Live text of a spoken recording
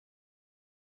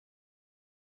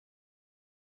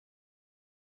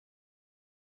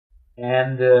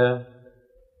And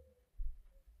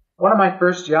one of my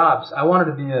first jobs, I wanted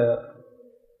to be a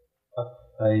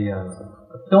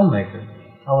filmmaker,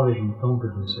 television film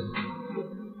producer.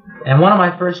 And one of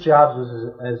my first jobs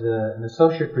was as an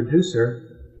associate producer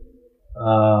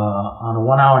on a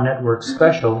 1-hour network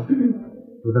special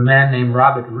with a man named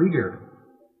Robert Rieger.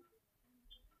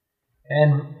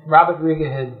 And Robert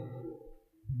Rieger had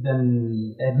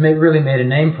really made a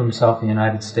name for himself in the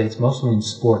United States, mostly in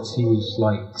sports. He was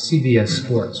like CBS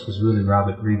Sports was really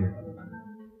Robert Rieger.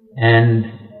 And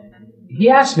he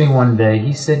asked me one day,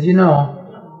 he said, you know,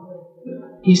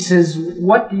 he says,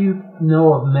 what do you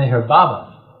know of Meher Baba?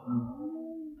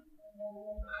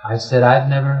 I said, I've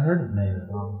never heard of Meher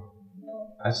Baba.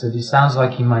 I said, he sounds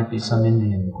like he might be some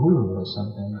Indian guru or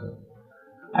something, but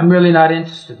I'm really not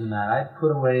interested in that. I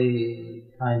put away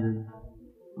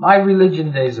my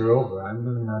religion days are over. I'm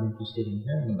really not interested in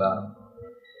hearing about him.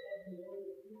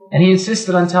 And he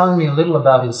insisted on telling me a little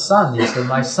about his son. He said,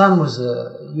 my son was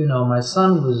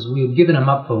we had given him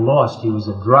up for lost. He was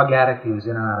a drug addict. He was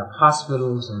in and out of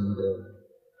hospitals, and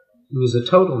he was a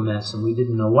total mess, and we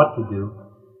didn't know what to do.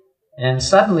 And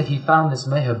suddenly he found this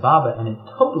Meher Baba, and it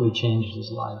totally changed his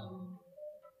life.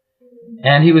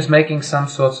 And he was making some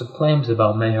sorts of claims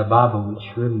about Meher Baba, which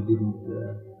really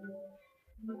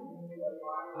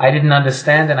I didn't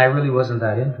understand, and I really wasn't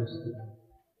that interested.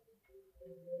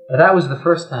 But that was the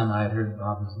first time I had heard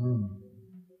Baba's name.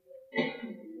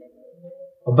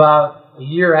 About a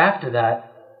year after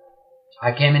that,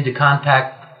 I came into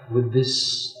contact with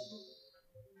this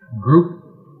group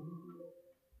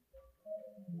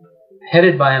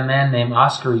headed by a man named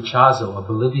Oscar Ichazo, a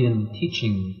Bolivian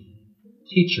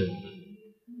teacher,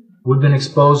 who had been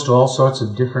exposed to all sorts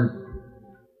of different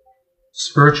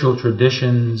spiritual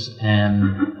traditions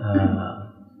and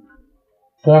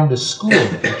formed a school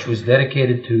which was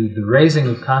dedicated to the raising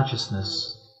of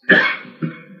consciousness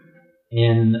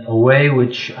in a way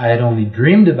which I had only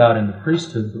dreamed about in the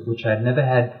priesthood, but which I had never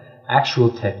had actual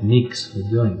techniques for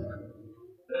doing.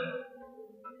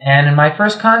 And in my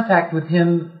first contact with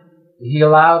him, he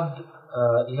allowed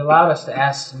us to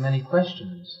ask many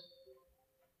questions.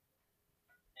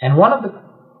 And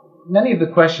many of the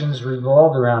questions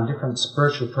revolved around different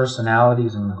spiritual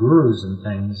personalities and gurus and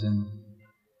things, and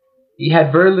he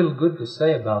had very little good to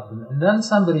say about them. And then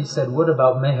somebody said, what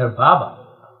about Meher Baba?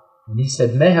 And he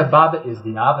said, Meher Baba is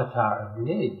the avatar of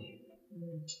the age.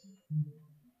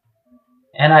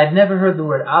 And I'd never heard the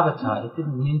word avatar. It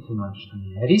didn't mean too much to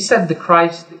me. Had he said the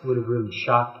Christ, it would have really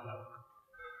shocked me.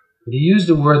 But he used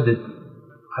a word that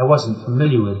I wasn't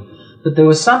familiar with. But there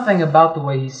was something about the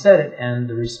way he said it, and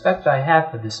the respect I have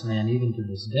for this man, even to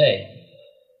this day,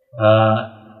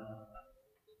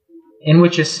 in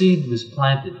which a seed was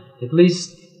planted. At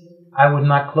least I would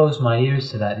not close my ears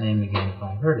to that name again if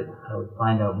I heard it. I would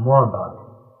find out more about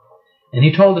it. And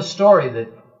he told a story that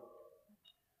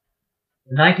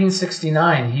in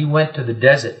 1969 he went to the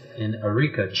desert in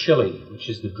Arica, Chile, which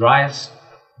is the driest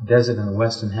desert in the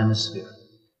Western Hemisphere,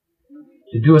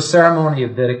 to do a ceremony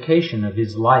of dedication of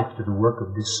his life to the work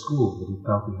of this school that he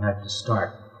felt he had to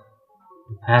start,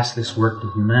 to pass this work to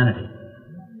humanity.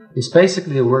 It's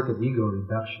basically a work of ego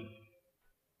reduction.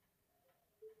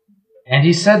 And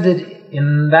he said that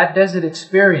in that desert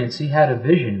experience he had a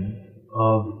vision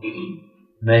of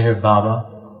Meher Baba,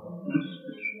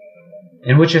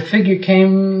 in which a figure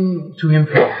came to him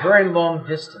from a very long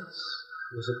distance,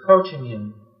 was approaching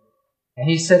him, and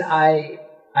he said, I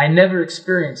never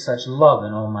experienced such love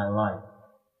in all my life.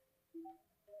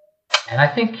 And I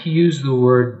think he used the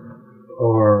word,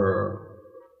 or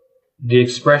the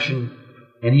expression,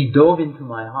 and he dove into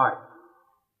my heart.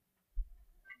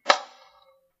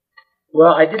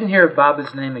 Well, I didn't hear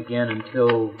Baba's name again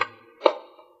until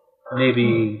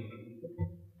maybe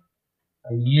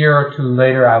a year or two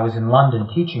later. I was in London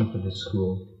teaching for this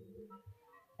school.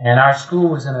 And our school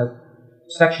was in a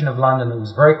section of London that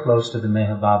was very close to the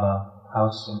Meher Baba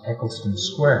house in Eccleston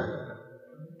Square.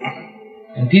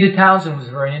 And Peter Townsend was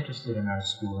very interested in our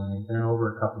school, and he'd been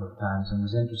over a couple of times and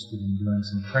was interested in doing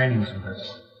some trainings with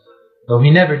us. Though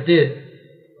he never did,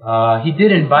 he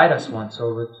did invite us once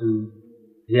over to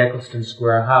the Eccleston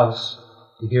Square house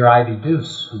to hear Ivy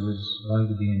Deuce, who was going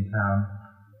to be in town.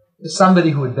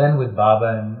 Somebody who had been with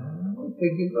Baba, and we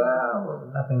figured,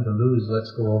 well, nothing to lose,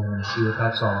 let's go over and see what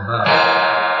that's all about.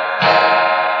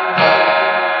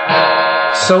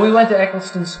 So we went to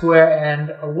Eccleston Square,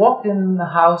 and I walked in the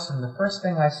house, and the first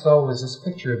thing I saw was this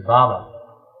picture of Baba.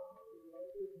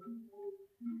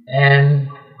 And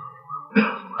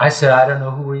I said, I don't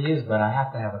know who he is, but I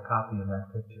have to have a copy of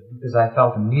that picture, because I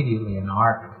felt immediately an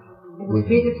arc It was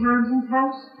Peter Townsend's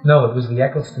house? No, it was the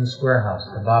Eccleston Square house,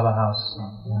 the Baba house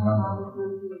in London.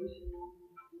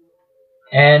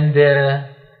 And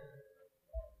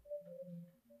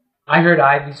I heard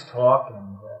Ivy's talk,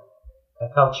 and I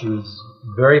felt she was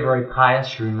very, very pious.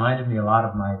 She reminded me a lot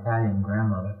of my Italian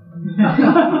grandmother.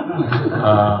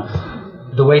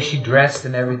 The way she dressed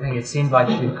and everything, it seemed like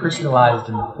she had crystallized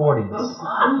in the 40s.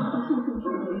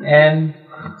 And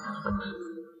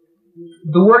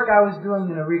the work I was doing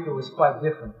in Arica was quite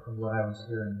different from what I was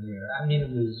hearing here. I mean,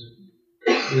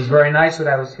 it was very nice what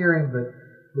I was hearing, but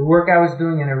the work I was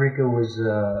doing in Arica was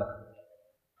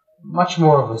much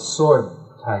more of a sword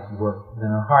type work than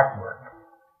a heart work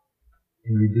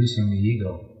in reducing the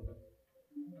ego.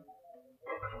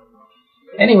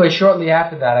 Anyway, shortly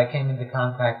after that, I came into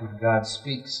contact with God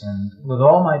Speaks, and with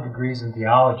all my degrees in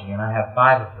theology, and I have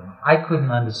 5 of them, I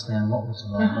couldn't understand what was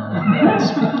going on in God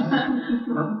Speaks.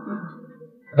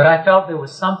 But I felt there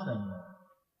was something there.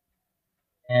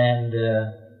 And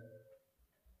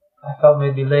I felt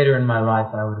maybe later in my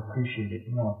life I would appreciate it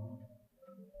more.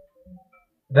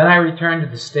 Then I returned to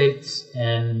the States,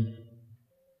 and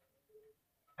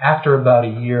after about a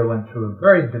year went through a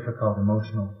very difficult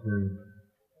emotional period.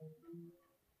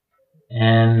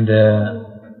 And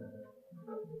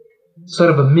sort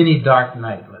of a mini dark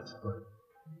night, let's put it.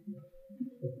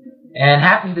 And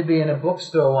happened to be in a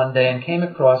bookstore one day and came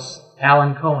across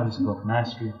Alan Cohen's book,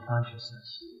 Mastery of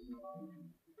Consciousness.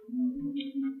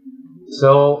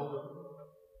 So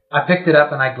I picked it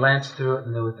up and I glanced through it,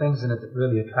 and there were things in it that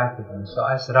really attracted me. So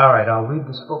I said, all right, I'll read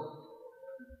this book.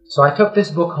 So I took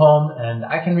this book home, and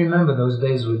I can remember those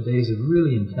days were days of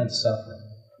really intense suffering.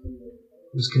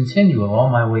 It was continual, all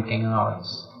my waking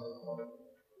hours.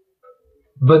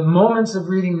 But moments of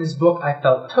reading this book, I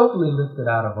felt totally lifted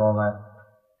out of all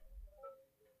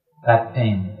that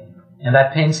pain. And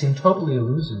that pain seemed totally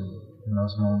illusory in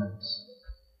those moments.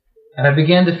 And I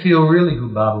began to feel really who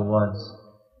Baba was.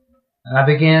 And I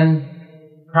began,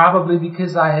 probably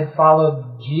because I had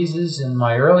followed Jesus in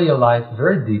my earlier life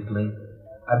very deeply,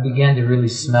 I began to really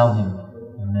smell him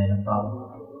in MeherBaba.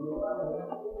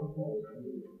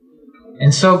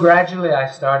 And so gradually I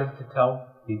started to tell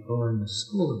people in the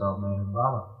school about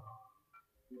MeherBaba.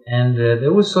 And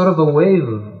there was sort of a wave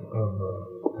of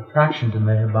attraction to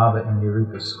MeherBaba in the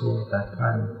Arica school at that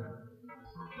time.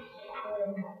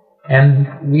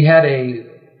 And we had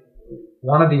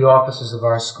one of the offices of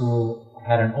our school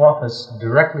had an office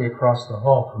directly across the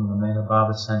hall from the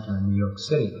MeherBaba Center in New York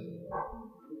City.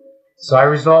 So I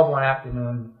resolved one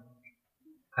afternoon,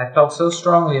 I felt so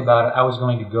strongly about it, I was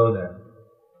going to go there.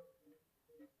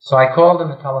 So I called on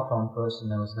the telephone first, and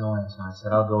there was no answer. I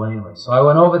said, I'll go anyway. So I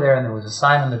went over there, and there was a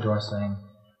sign on the door saying,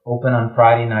 open on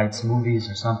Friday nights, movies,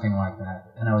 or something like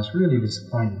that. And I was really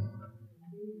disappointed.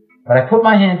 But I put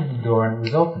my hand to the door, and it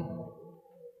was open.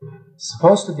 It's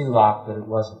supposed to be locked, but it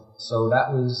wasn't. So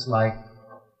that was like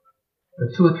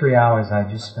the 2 or 3 hours I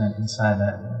just spent inside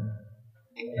that room.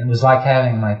 And it was like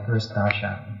having my first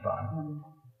darshan with Baba.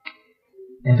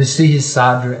 And to see his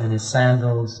sadra and his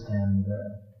sandals and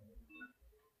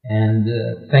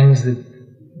things that,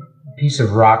 a piece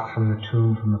of rock from the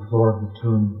tomb, from the floor of the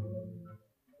tomb.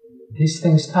 These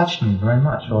things touched me very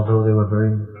much, although they were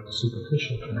very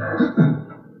superficial to me.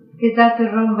 Is that the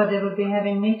room where they would be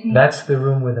having meetings? That's the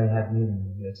room where they had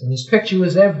meetings, yes. And his picture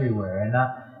was everywhere.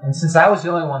 And since I was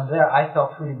the only one there, I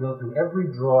felt free to go through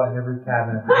every drawer and every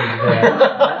cabinet that was there. And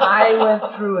I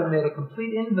went through and made a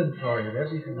complete inventory of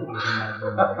everything that was in that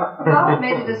room. Oh, it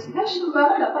made it a special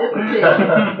welcome, isn't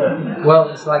it? Well,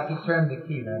 it's like he turned the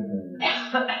key that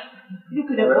day. You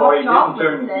could have walked off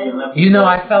and said... You know,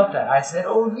 I felt that. I said,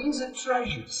 oh, these are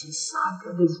treasures. His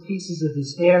sadra, his pieces of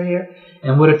his hair here.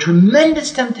 And what a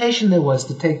tremendous temptation there was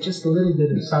to take just a little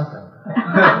bit of something.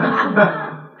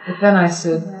 But then I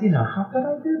said, you know, how could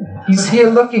I do that? He's here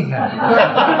looking at me.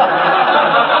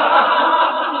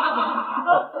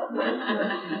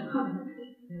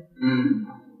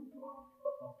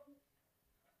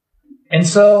 And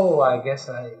so, I guess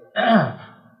I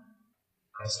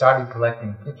started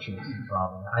collecting pictures of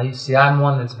Baba. I'm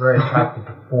one that's very attracted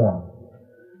to form.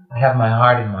 I have my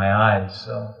heart in my eyes,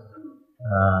 so...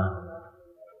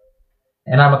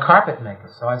 and I'm a carpet maker,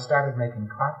 so I started making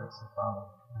carpets of Baba.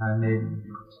 I made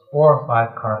 4 or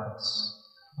 5 carpets,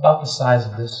 about the size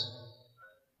of this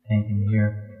painting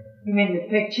here. You mean the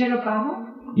picture of Baba?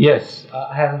 Yes,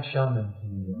 I haven't shown them to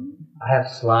you yet. I have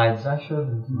slides, I showed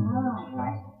them to you.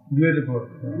 Oh. Beautiful.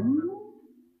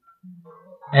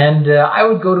 And I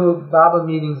would go to Baba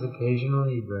meetings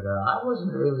occasionally, but I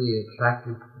wasn't really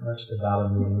attracted much to Baba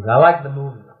meetings. I like the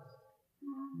movies.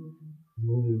 The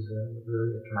movies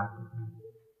really attracted me.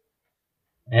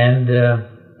 And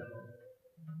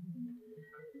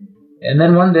And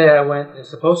then one day I went, it's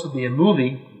supposed to be a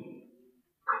movie.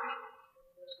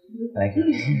 Thank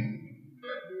you.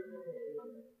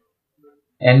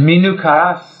 And Minu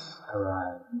Karas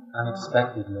arrived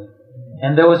unexpectedly.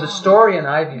 And there was a story in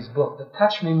Ivy's book that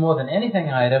touched me more than anything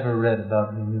I had ever read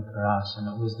about Minu Karas. And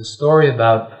it was the story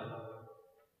about,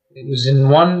 it was in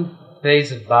one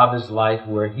phase of Baba's life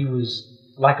where he was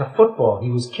like a football. He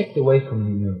was kicked away from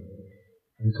Minu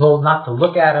and told not to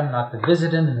look at him, not to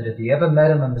visit him, and that if he ever met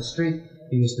him on the street,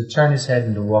 he was to turn his head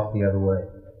and to walk the other way.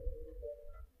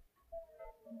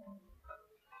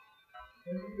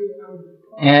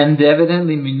 And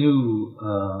evidently Minu,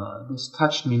 this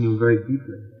touched Minu very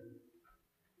deeply.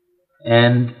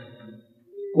 And,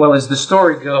 well, as the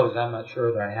story goes, I'm not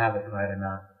sure that I have it right or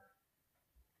not.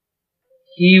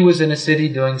 He was in a city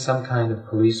doing some kind of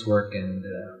police work, and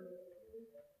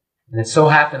it so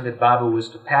happened that Baba was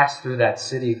to pass through that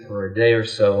city for a day or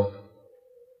so,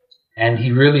 and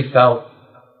he really felt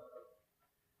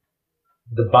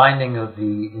the binding of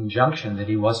the injunction that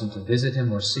he wasn't to visit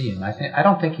him or see him. I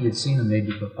don't think he had seen him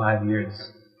maybe for 5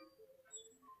 years.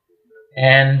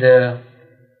 And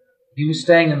he was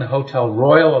staying in the Hotel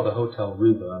Royal or the Hotel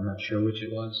Reba, I'm not sure which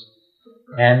it was.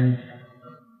 And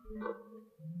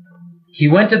he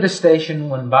went to the station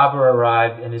when Baba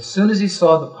arrived, and as soon as he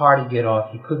saw the party get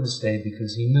off, he couldn't stay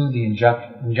because he knew the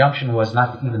injunction was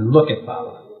not to even look at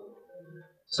Baba.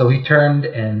 So he turned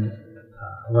and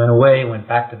went away, went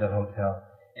back to the hotel,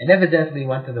 and evidently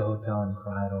went to the hotel and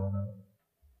cried all night.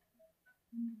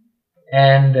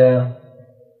 And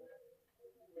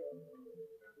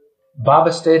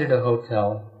Baba stayed at a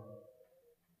hotel,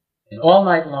 and all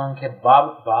night long kept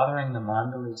bothering the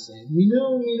mandali, saying,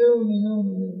 Minu, Minu, Minu,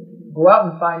 Minu. Go out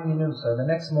and find Minu. So the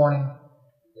next morning,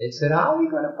 they said, how are we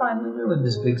going to find Minu in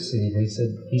this big city?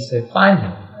 He said, find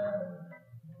him.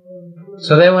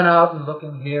 So they went out and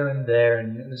looking here and there,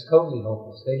 and it was totally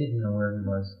hopeless. They didn't know where he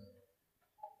was.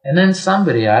 And then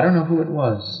somebody, I don't know who it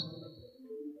was,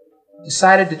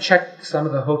 decided to check some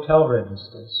of the hotel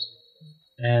registers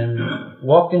and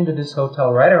walked into this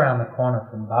hotel right around the corner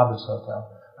from Baba's hotel.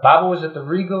 Baba was at the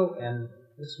Regal, and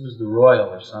this was the Royal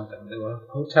or something. There were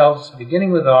hotels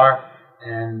beginning with R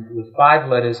and with 5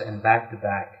 letters and back to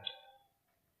back.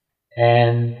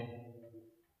 And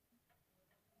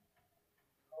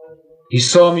he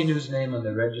saw Minu's name on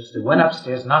the register, went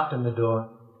upstairs, knocked on the door.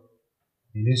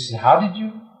 Minu said, how did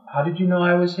you know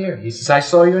I was here? He says, I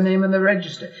saw your name in the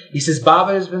register. He says,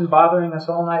 Baba has been bothering us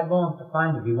all night long to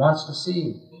find you. He wants to see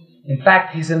you. In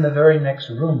fact, he's in the very next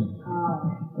room.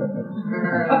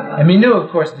 And Minu, of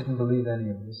course, didn't believe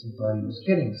any of this and thought he was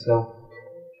kidding. So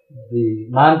the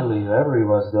mandali, whoever he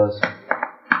was, goes,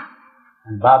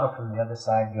 and Baba from the other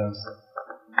side goes,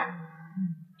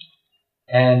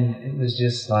 and it was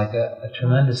just like a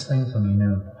tremendous thing for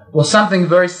Minu. Well, something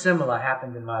very similar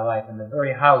happened in my life in the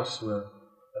very house where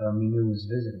Minu was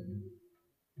visiting.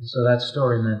 And so that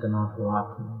story meant an awful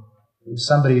lot to me. It was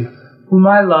somebody whom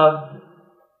I loved,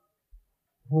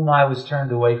 whom I was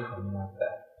turned away from like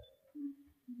that.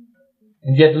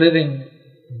 And yet living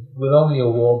with only a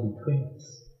wall between us.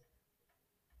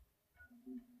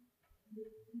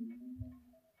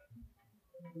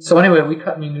 So anyway, we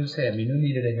cut Minu's hair. Minu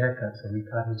needed a haircut, so we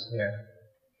cut his hair.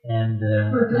 And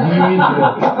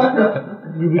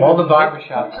all the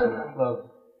barbershops were closed.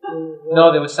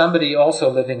 No, there was somebody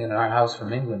also living in our house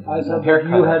from England. I thought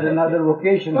you had another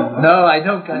vocation. No, I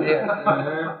don't cut hair.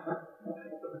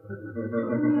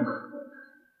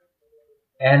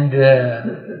 And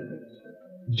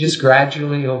just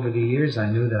gradually over the years, I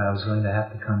knew that I was going to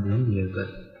have to come to India. But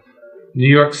New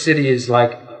York City is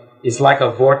like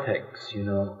a vortex, you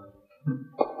know.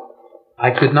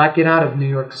 I could not get out of New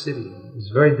York City. It was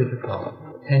very difficult.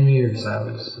 10 years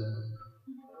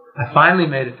I finally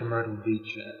made it to Myrtle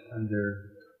Beach it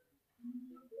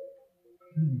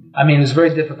was very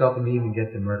difficult for me to even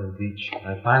get to Myrtle Beach.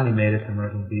 I finally made it to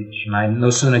Myrtle Beach, and I no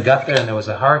sooner got there and there was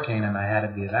a hurricane and I had to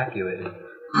be evacuated.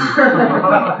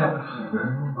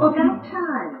 Oh, that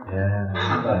time. Yeah.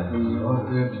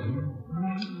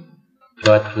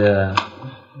 But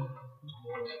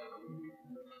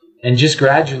and just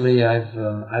gradually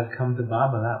I've come to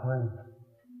Baba that way.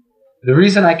 The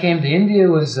reason I came to India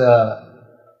was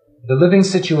the living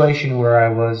situation where I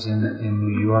was in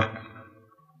New York.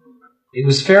 It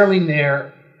was fairly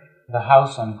near the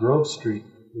house on Grove Street,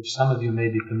 which some of you may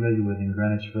be familiar with in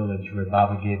Greenwich Village, where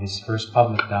Baba gave his first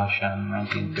public darshan in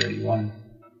 1931.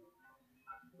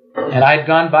 And I'd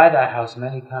gone by that house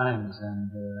many times,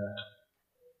 and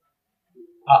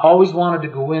I always wanted to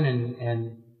go in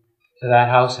and to that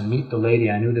house and meet the lady.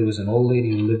 I knew there was an old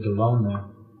lady who lived alone there.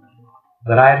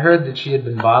 But I had heard that she had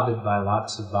been bothered by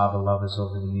lots of Baba lovers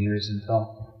over the years and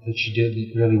felt that she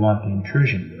didn't really want the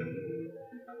intrusion.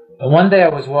 But one day I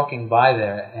was walking by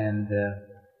there and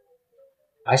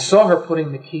I saw her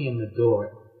putting the key in the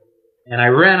door. And I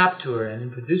ran up to her and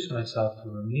introduced myself to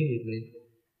her immediately.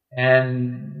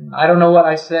 And I don't know what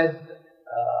I said,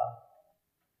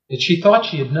 that she thought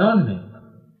she had known me.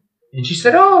 And she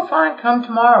said, "Oh, fine, come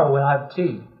tomorrow, we'll have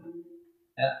tea."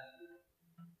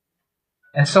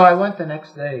 And so I went the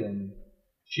next day, and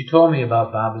she told me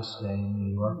about Baba's stay in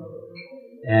New York,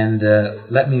 and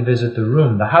let me visit the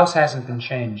room. The house hasn't been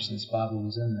changed since Baba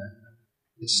was in there.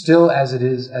 It's still as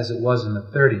it was in the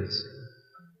 30s.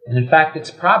 And in fact,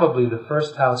 it's probably the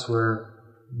first house where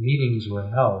meetings were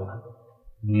held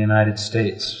in the United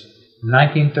States. In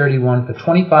 1931, for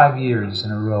 25 years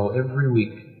in a row, every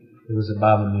week, there was a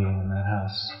Baba meeting in that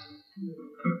house.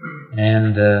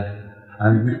 And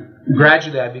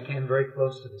gradually I became very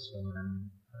close to this woman.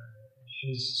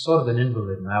 She's sort of an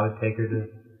invalid, and I would take her to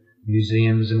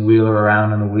museums and wheel her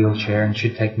around in a wheelchair, and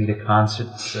she'd take me to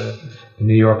concerts, the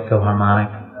New York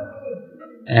Philharmonic.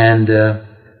 And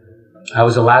I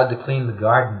was allowed to clean the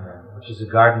garden there, which is a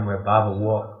garden where Baba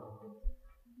walked.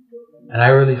 And I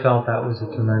really felt that was a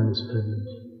tremendous privilege.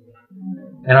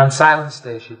 And on Silence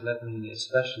Day, she'd let me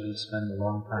especially spend a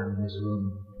long time in his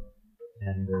room.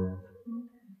 And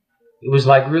it was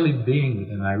like really being with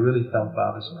him. I really felt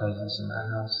Baba's presence in that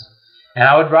house. And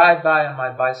I would ride by on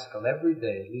my bicycle every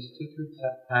day, at least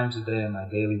 2-3 times a day on my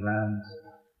daily rounds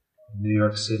in New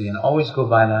York City, and always go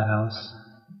by that house.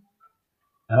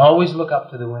 And always look up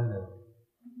to the window.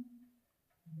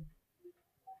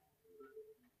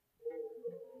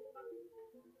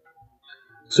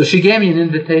 So she gave me an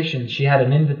invitation. She had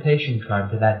an invitation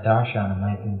card to that darshan in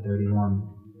 1931.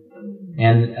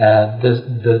 And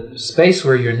the space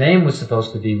where your name was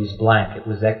supposed to be was blank. It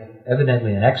was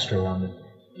evidently an extra one that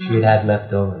she had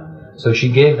left over. So she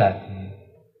gave that to me.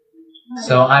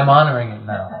 So I'm honoring it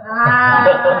now.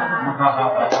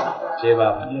 Jai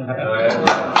Baba.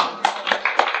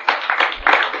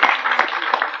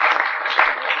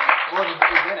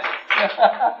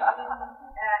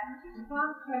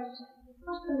 One question.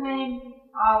 What's the name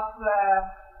of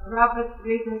Robert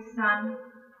Rieger's son?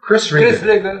 Chris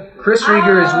Rieger. Chris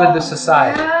Rieger is with the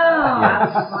Society.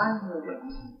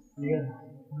 Yes.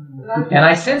 And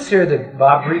I sense here that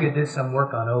Bob Rieger did some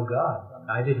work on Oh God.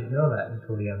 I didn't know that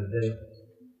until the other day.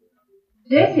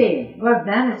 Did he? Well,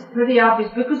 then it's pretty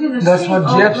obvious because in the That's what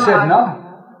Jeff said, no?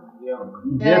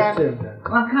 Jeff said that.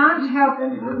 One can't help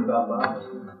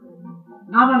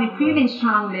not only feeling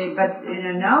strongly, but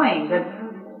knowing that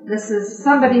this is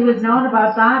somebody who's known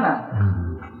about Baba.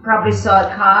 Probably saw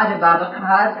a card, a Baba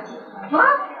card.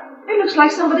 What? He looks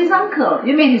like somebody's uncle.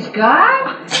 You mean his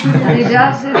God? And he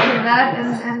does this and that,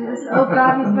 and this, oh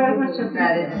God, is very much of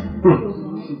that.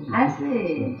 I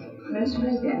see. Let's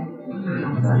read that.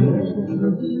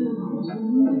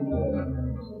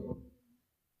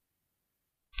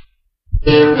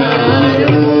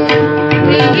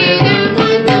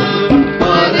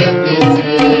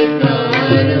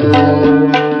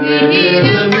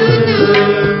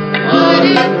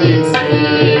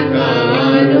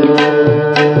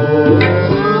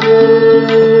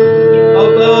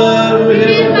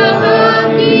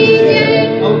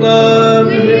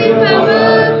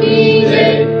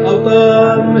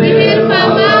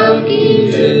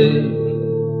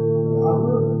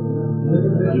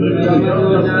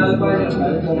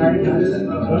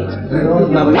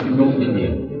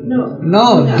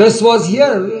 No, this was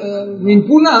here in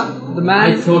Pune. The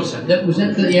man. I thought so. Was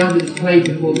that the album that was played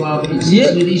before Baba?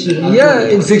 Yeah,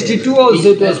 in '62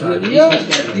 also it was played.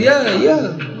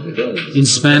 Yeah. In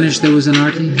Spanish there was an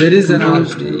artist? There is an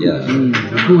artist, yeah.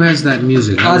 Who has that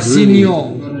music?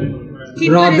 Arsenio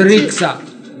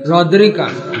Rodriga.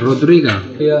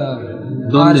 Yeah.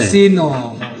 Donde?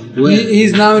 Arsenio.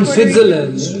 He's now in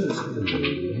Switzerland.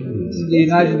 The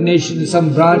United Nations,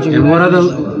 some branch of. And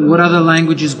what other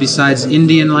languages besides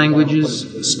Indian languages?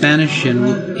 Spanish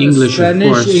and English, Spanish,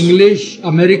 of course. English,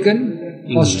 American,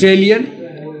 Australian.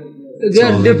 They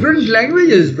are different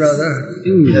languages, brother.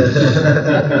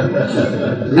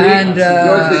 And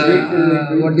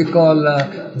what do you call?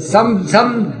 Some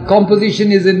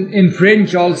composition is in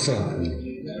French also.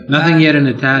 Nothing yet in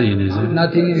Italian, is it?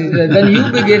 Nothing in Italian. Then you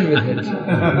begin with it.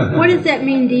 What does that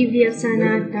mean, Divya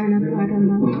Sanatana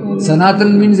Parama?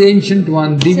 Sanatan means ancient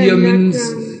one. Divya means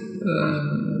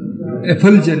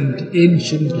effulgent,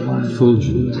 ancient one.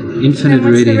 Effulgent, infinite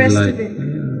radiant light.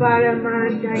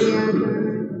 Parama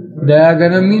Dayagana.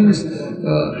 Dayagana means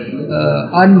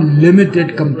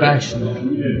unlimited compassion.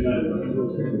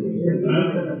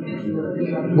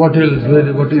 What else?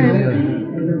 What is there?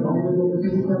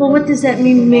 Well, what does that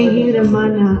mean? Meher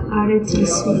mana arati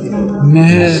swikara.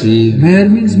 Meher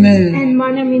means meher. And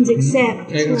mana means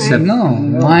accept. Accept. No,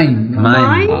 mine.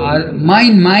 Mine?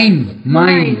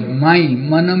 Mine.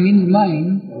 Mana means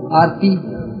mine.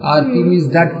 Arti means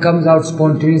that comes out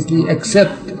spontaneously.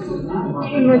 Accept.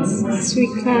 And what's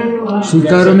swikara?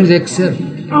 Swikara means accept.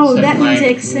 Oh, that means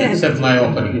accept. Accept my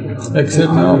offering.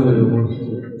 Accept my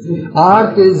offering.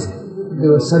 Art is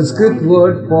the Sanskrit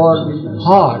word for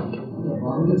heart.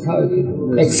 That's how it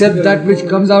is. Accept that which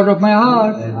comes out of my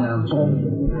heart.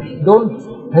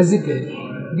 Don't hesitate.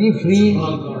 Be free.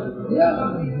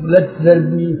 Yeah. Let there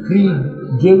be free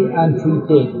give and free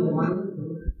take.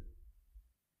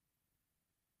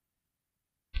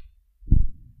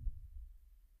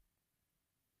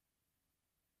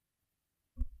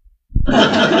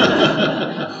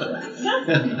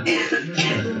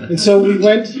 And so we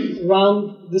went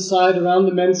around this side, around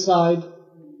the men's side,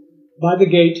 by the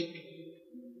gate,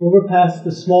 over past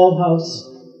the small house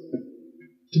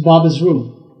to Baba's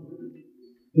room.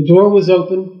 The door was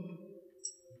open,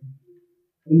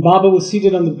 and Baba was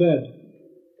seated on the bed.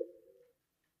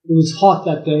 It was hot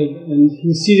that day, and he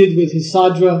was seated with his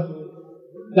sadra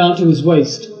down to his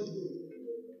waist.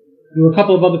 There were a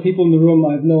couple of other people in the room,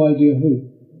 I have no idea who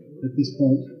at this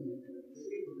point.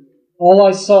 All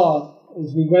I saw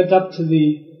as we went up to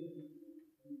the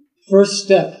first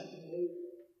step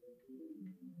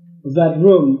of that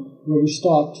room where we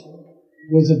stopped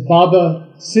was a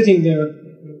Baba sitting there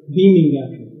beaming at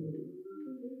me.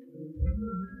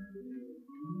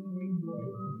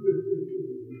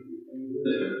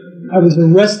 I was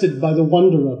arrested by the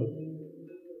wonder of it,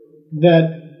 that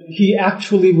he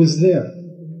actually was there,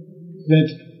 that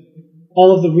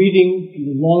all of the reading and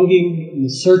the longing and the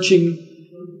searching,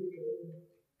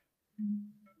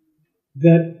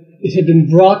 that it had been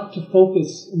brought to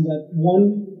focus in that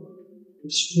one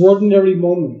extraordinary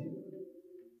moment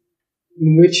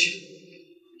in which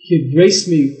he had graced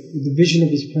me with the vision of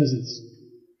his presence.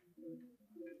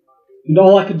 And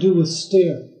all I could do was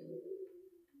stare.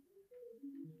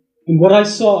 And what I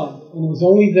saw, and it was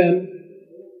only then,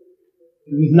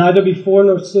 it was neither before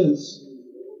nor since,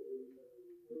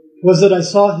 was that I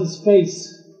saw his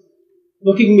face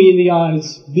looking me in the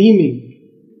eyes, beaming,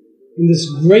 in this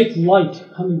great light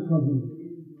coming from him.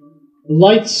 A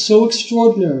light so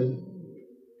extraordinary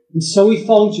and so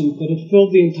effulgent that it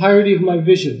filled the entirety of my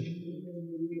vision,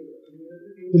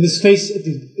 with his face at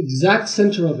the exact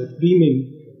center of it,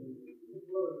 beaming,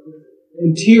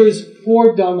 and tears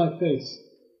poured down my face.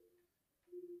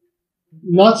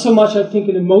 Not so much, I think,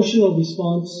 an emotional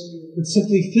response, but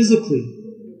simply physically,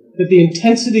 that the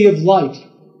intensity of light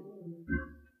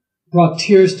brought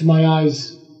tears to my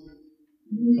eyes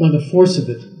by the force of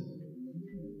it.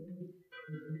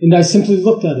 And I simply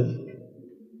looked at it.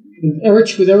 And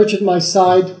with Eruch at my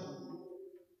side,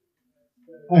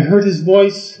 I heard his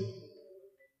voice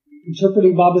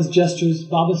interpreting Baba's gestures,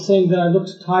 Baba saying that I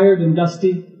looked tired and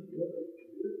dusty.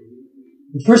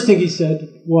 The first thing he said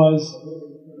was,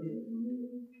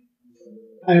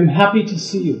 "I am happy to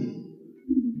see you."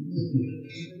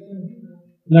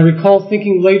 And I recall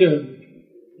thinking later,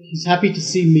 he's happy to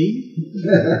see me?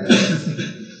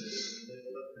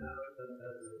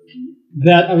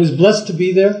 That I was blessed to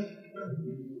be there,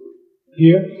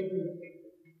 here.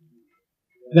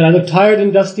 That I look tired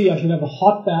and dusty, I should have a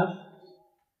hot bath,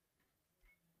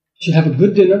 should have a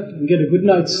good dinner and get a good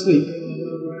night's sleep,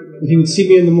 and he would see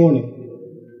me in the morning.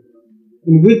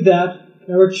 And with that,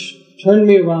 Eruch turned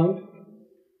me around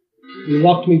and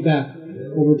walked me back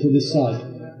over to this side.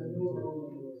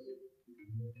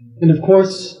 And of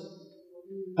course,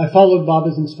 I followed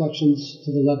Baba's instructions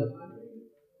to the letter.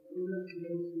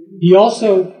 He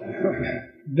also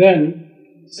then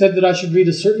said that I should read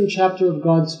a certain chapter of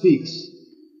God Speaks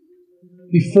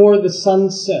before the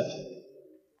sun set.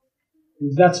 It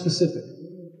was that specific.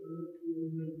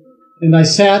 And I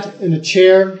sat in a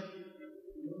chair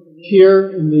here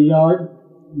in the yard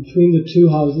between the two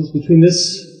houses, between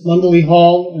this Mandali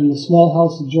Hall and the small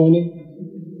house adjoining,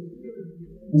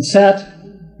 and sat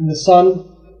in the sun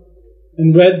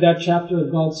and read that chapter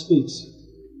of God Speaks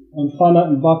on Fana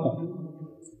and Baka.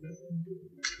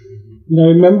 And I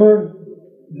remember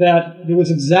that there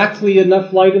was exactly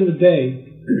enough light in the day,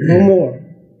 no more,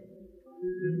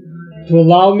 to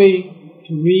allow me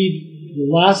to read the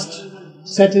last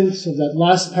sentence of that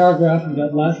last paragraph of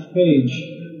that last page.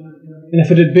 And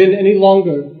if it had been any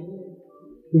longer,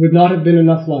 there would not have been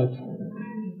enough light.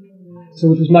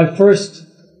 So it was my first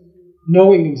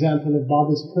knowing example of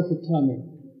Baba's perfect timing.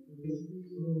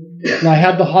 And I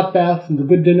had the hot bath and the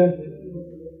good dinner,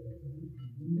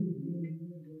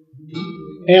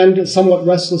 and a somewhat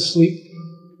restless sleep,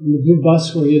 in the blue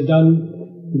bus where he had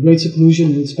done the Great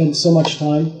Seclusion and spent so much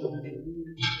time.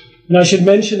 And I should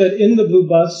mention that in the blue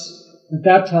bus, at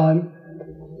that time,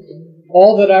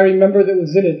 all that I remember that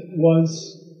was in it was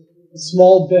a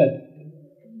small bed,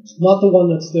 not the one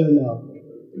that's there now.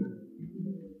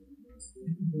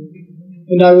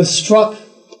 And I was struck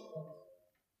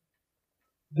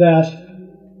that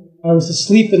I was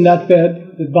asleep in that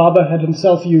bed that Baba had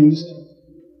himself used,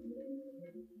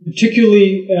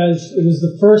 particularly as it was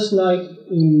the first night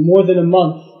in more than a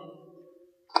month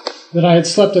that I had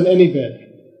slept on any bed.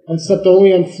 I slept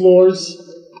only on floors,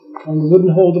 on the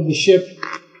wooden hold of the ship,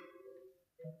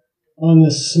 on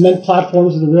the cement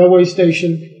platforms of the railway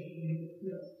station,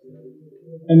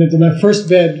 and that my first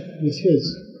bed was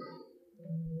his.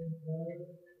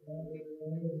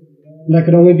 And I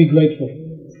could only be grateful.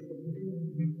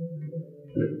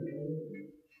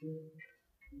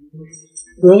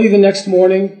 Early the next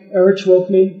morning, Eruch woke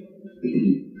me.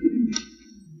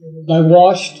 I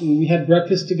washed and we had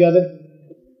breakfast together.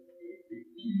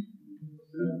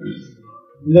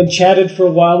 And then chatted for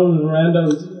a while on the veranda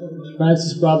with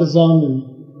Francis Brabazon and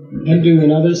Hindu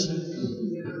and others.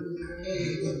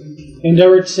 And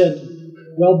Eruch said,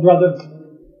 "Well, brother,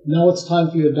 now it's time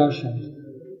for your darshan."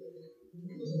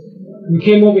 We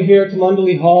came over here to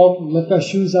Mandali Hall and left our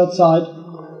shoes outside.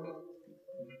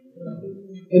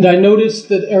 And I noticed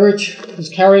that Eruch was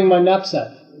carrying my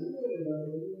knapsack.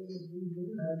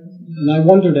 And I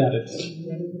wondered at it.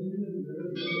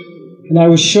 And I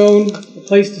was shown a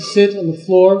place to sit on the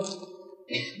floor,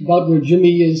 about where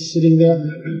Jimmy is sitting there,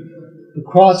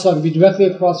 across, so I could be directly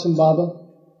across from Baba.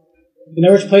 And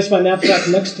Eruch placed my knapsack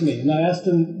next to me. And I asked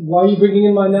him, "Why are you bringing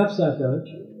in my knapsack, Eruch?"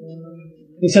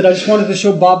 He said, "I just wanted to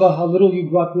show Baba how little you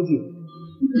brought with you."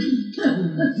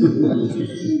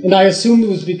 And I assumed it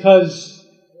was because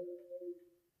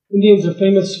Indians are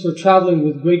famous for traveling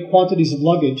with great quantities of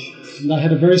luggage, and I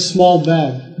had a very small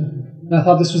bag. And I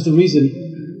thought this was the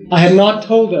reason. I had not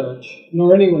told Eruch,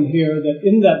 nor anyone here, that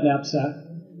in that knapsack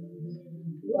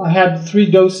I had 3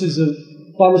 doses of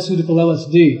pharmaceutical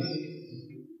LSD.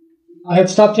 I had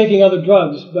stopped taking other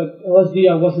drugs, but LSD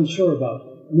I wasn't sure about.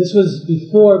 And this was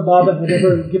before Baba had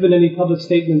ever given any public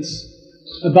statements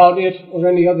about it or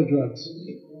any other drugs.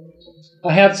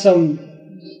 I had some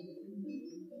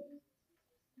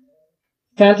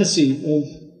fantasy of,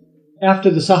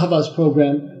 after the Sahabaz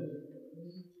program,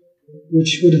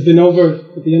 which would have been over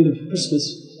at the end of Christmas,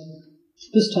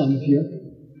 this time of year,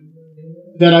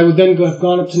 that I would then have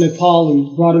gone up to Nepal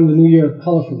and brought in the New Year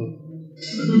colorfully.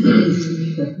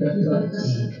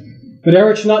 But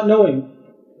Eruch, not knowing,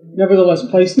 nevertheless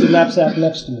placed the knapsack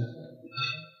next to me.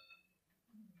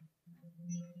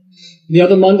 The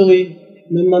other Mandali,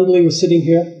 men Mandali, was sitting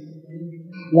here,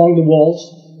 along the walls,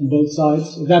 on both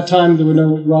sides. At that time, there were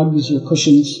no rugs or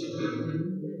cushions.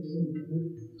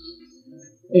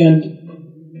 And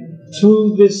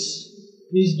through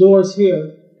these doors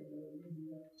here,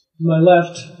 to my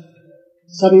left,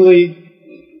 suddenly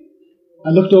I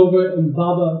looked over and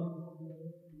Baba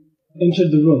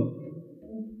entered the room,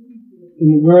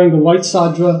 and wearing a white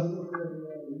sadra,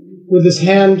 with his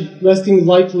hand resting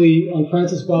lightly on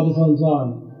Francis Brabazon's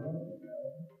arm.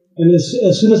 And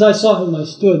as soon as I saw him, I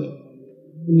stood,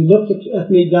 and he looked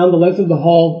at me down the length of the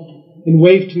hall and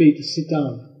waved to me to sit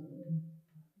down.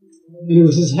 And it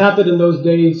was his habit in those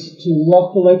days to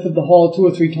walk the length of the hall 2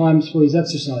 or 3 times for his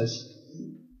exercise,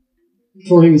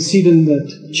 before he would sit in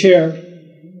the chair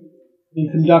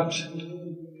and conduct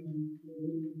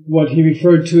what he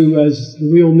referred to as the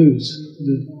real news,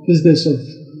 the business of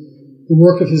the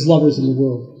work of his lovers in the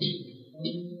world.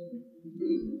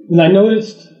 And I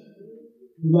noticed,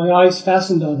 with my eyes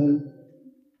fastened on him,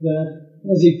 that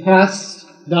as he passed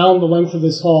down the length of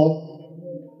this hall,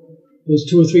 those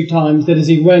 2 or 3 times, that as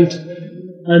he went,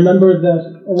 I remembered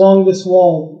that along this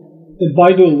wall, that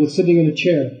Baidul was sitting in a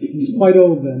chair. He was quite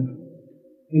old then,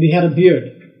 and he had a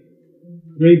beard,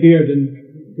 gray beard,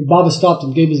 and the Baba stopped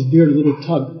and gave his beard a little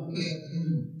tug.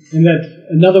 And that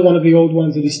another one of the old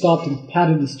ones, that he stopped and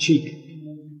patted his cheek.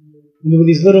 And there were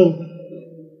these little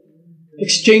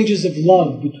exchanges of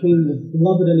love between the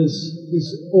beloved and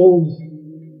his old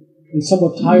and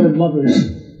somewhat tired lovers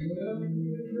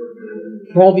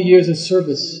for all the years of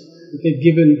service that they'd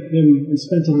given him and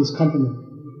spent in his company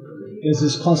as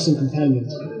his constant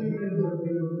companions.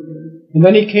 And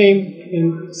then he came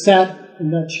and sat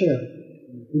in that chair.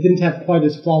 He didn't have quite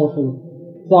as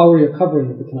flowery a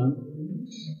covering at the time.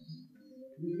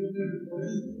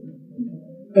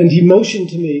 And he motioned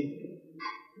to me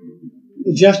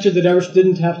a gesture that Eruch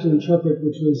didn't have to interpret,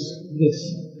 which was this: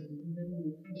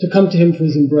 to come to him for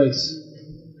his embrace.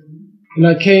 And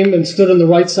I came and stood on the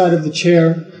right side of the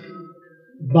chair.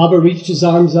 Baba reached his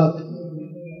arms up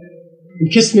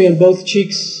and kissed me on both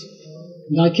cheeks,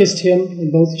 and I kissed him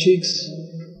on both cheeks.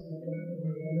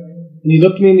 And he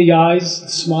looked me in the eyes and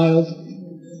smiled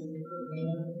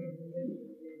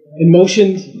and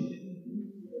motioned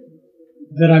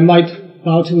that I might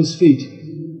bow to his feet,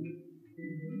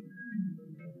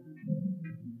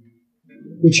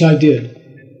 which I did.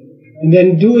 And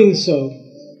then doing so,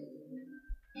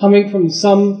 coming from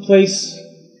some place,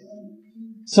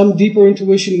 some deeper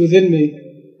intuition within me,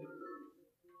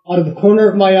 out of the corner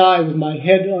of my eye, with my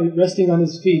head resting on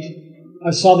his feet,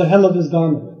 I saw the hem of his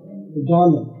garment, the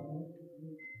Dharma.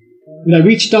 And I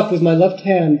reached up with my left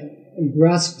hand and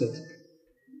grasped it.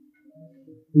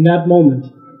 In that moment,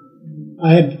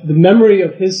 I had the memory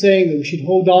of his saying that we should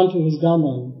hold on to his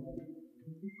Dhamma,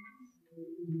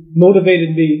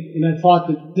 motivated me, and I thought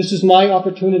that this was my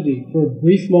opportunity for a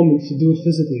brief moment to do it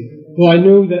physically, though I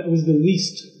knew that it was the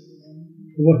least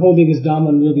of what holding his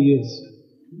Dhamma really is.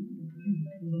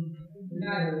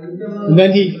 And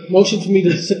then he motioned for me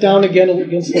to sit down again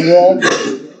against the wall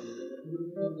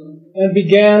and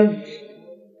began,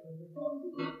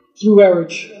 through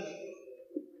Eruch,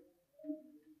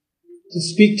 to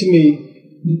speak to me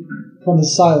from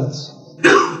his silence.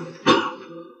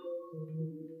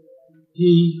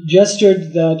 He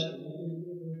gestured that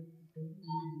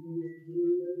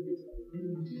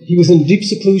he was in deep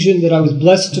seclusion, that I was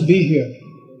blessed to be here.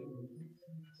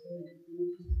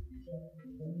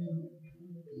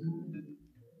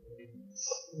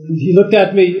 He looked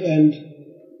at me and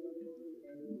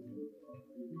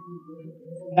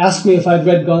asked me if I'd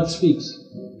read God Speaks.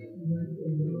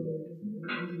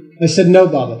 I said no,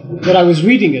 Baba, that I was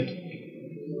reading it,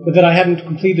 but that I hadn't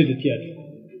completed it yet.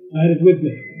 I had it with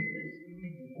me.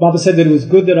 Baba said that it was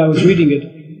good that I was reading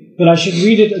it, but I should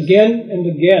read it again and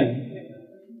again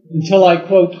until I,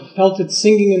 quote, felt it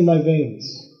singing in my veins,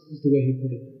 is the way he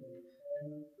put it.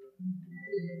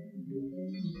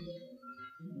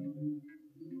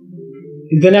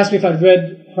 He then asked me if I'd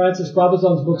read Francis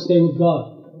Brabazon's book, Stay with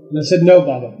God. And I said no,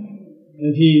 Baba.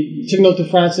 And he signaled to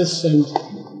Francis, and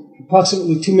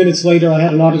approximately 2 minutes later I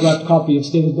had an autographed copy of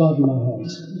Stay with God in my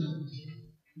hands.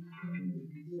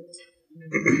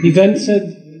 He then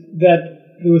said that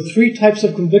there were 3 types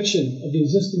of conviction of the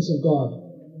existence of God.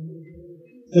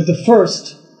 That the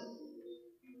first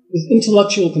is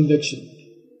intellectual conviction,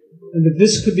 and that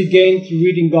this could be gained through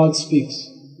reading God Speaks.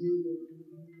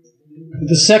 That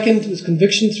the second was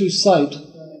conviction through sight,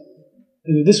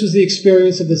 and that this was the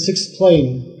experience of the 6th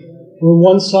plane, where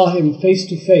one saw him face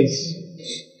to face.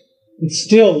 But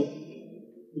still,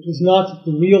 it was not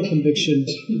the real conviction,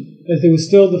 as there was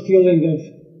still the feeling of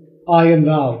I and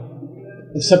thou,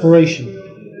 of separation,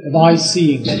 of I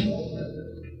seeing.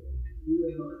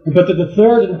 But that the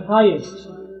third and highest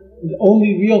and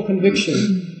only real conviction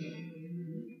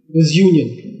was union,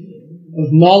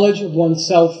 of knowledge of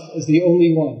oneself as the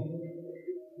only one.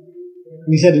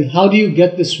 And he said, and how do you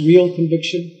get this real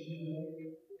conviction,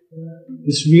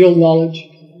 this real knowledge?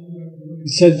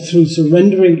 He said, through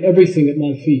surrendering everything at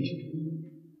my feet.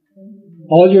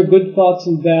 All your good thoughts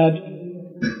and bad,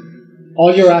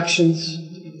 all your actions,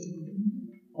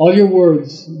 all your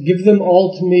words, give them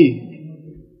all to me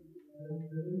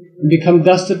and become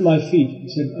dust at my feet. He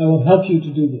said, I will help you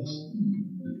to do this.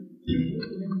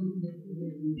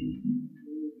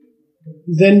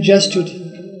 He then gestured,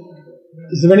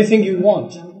 is there anything you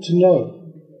want to know?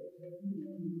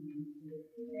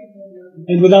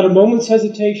 And without a moment's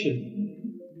hesitation,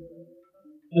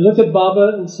 I looked at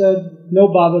Baba and said, no,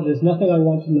 Baba, there's nothing I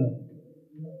want to know.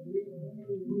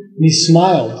 And he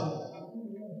smiled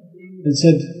and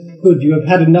said, good, you have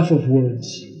had enough of words.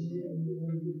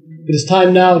 It is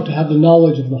time now to have the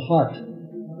knowledge of the heart.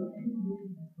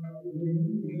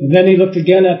 And then he looked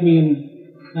again at me and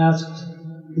asked,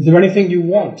 is there anything you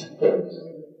want?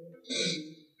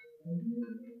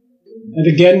 And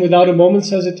again, without a moment's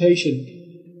hesitation,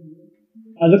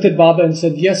 I looked at Baba and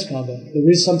said, yes, Baba, there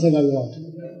is something I want.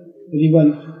 And he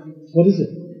went, what is it?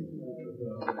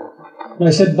 And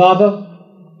I said, Baba,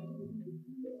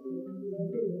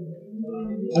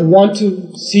 I want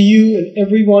to see you and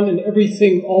everyone and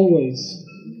everything always,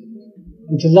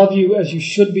 and to love you as you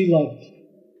should be loved,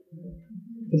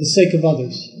 for the sake of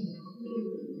others.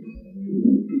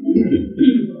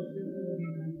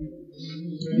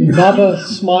 And Baba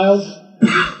smiled,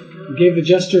 and gave the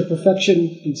gesture of perfection,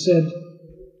 and said,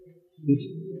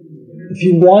 if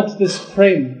you want this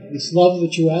prem, this love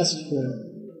that you asked for,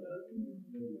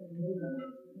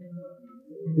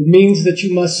 it means that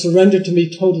you must surrender to me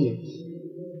totally.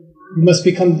 You must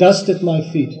become dust at my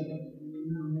feet.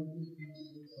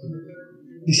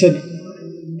 He said,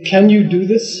 can you do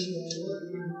this?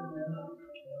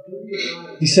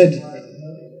 He said,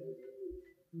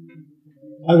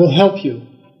 I will help you.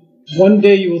 One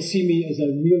day you will see me as I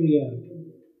really am.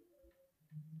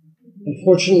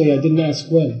 Unfortunately, I didn't ask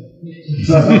when.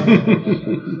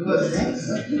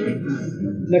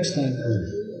 Next time.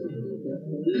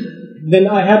 Then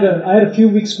I had a few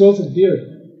weeks' growth of beard.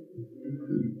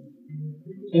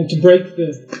 And to break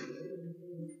the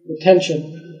tension,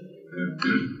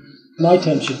 my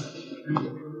tension,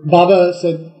 Baba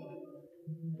said,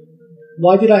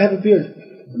 why did I have a beard?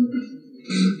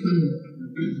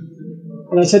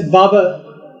 And I said, Baba,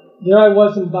 there I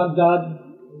was in Baghdad,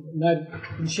 and I'd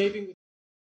been shaving